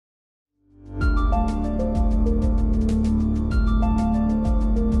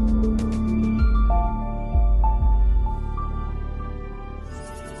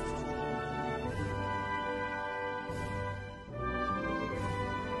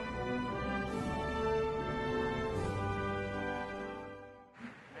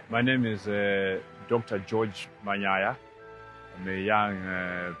My name is Dr. George Munyaya. I'm a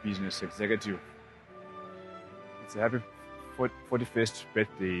young business executive. It's a happy 41st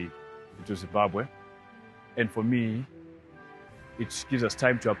birthday to Zimbabwe. And for me, it gives us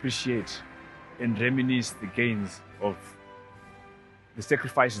time to appreciate and reminisce the gains of the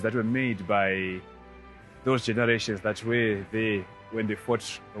sacrifices that were made by those generations that were there when they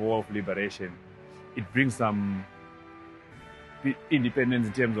fought the war of liberation. It brings some independence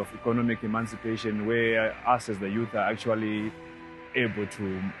in terms of economic emancipation, where us as the youth are actually able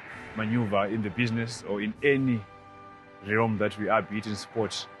to maneuver in the business or in any realm that we are, be it in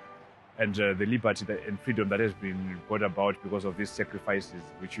sport, and the liberty and freedom that has been brought about because of these sacrifices,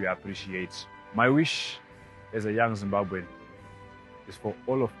 which we appreciate. My wish as a young Zimbabwean is for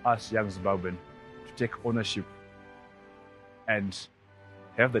all of us young Zimbabwean to take ownership and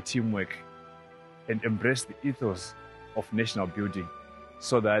have the teamwork and embrace the ethos of national building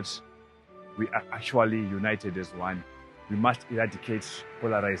so that we are actually united as one. We must eradicate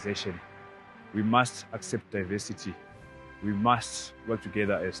polarization. We must accept diversity. We must work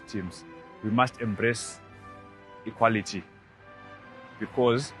together as teams. We must embrace equality,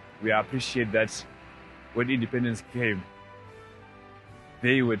 because we appreciate that when independence came,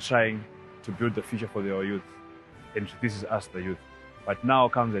 they were trying to build the future for their youth, and this is us, the youth. But now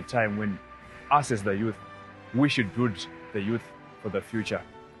comes a time when us as the youth, we should build the youth for the future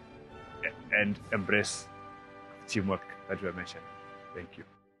and embrace teamwork that we have mentioned. Thank you.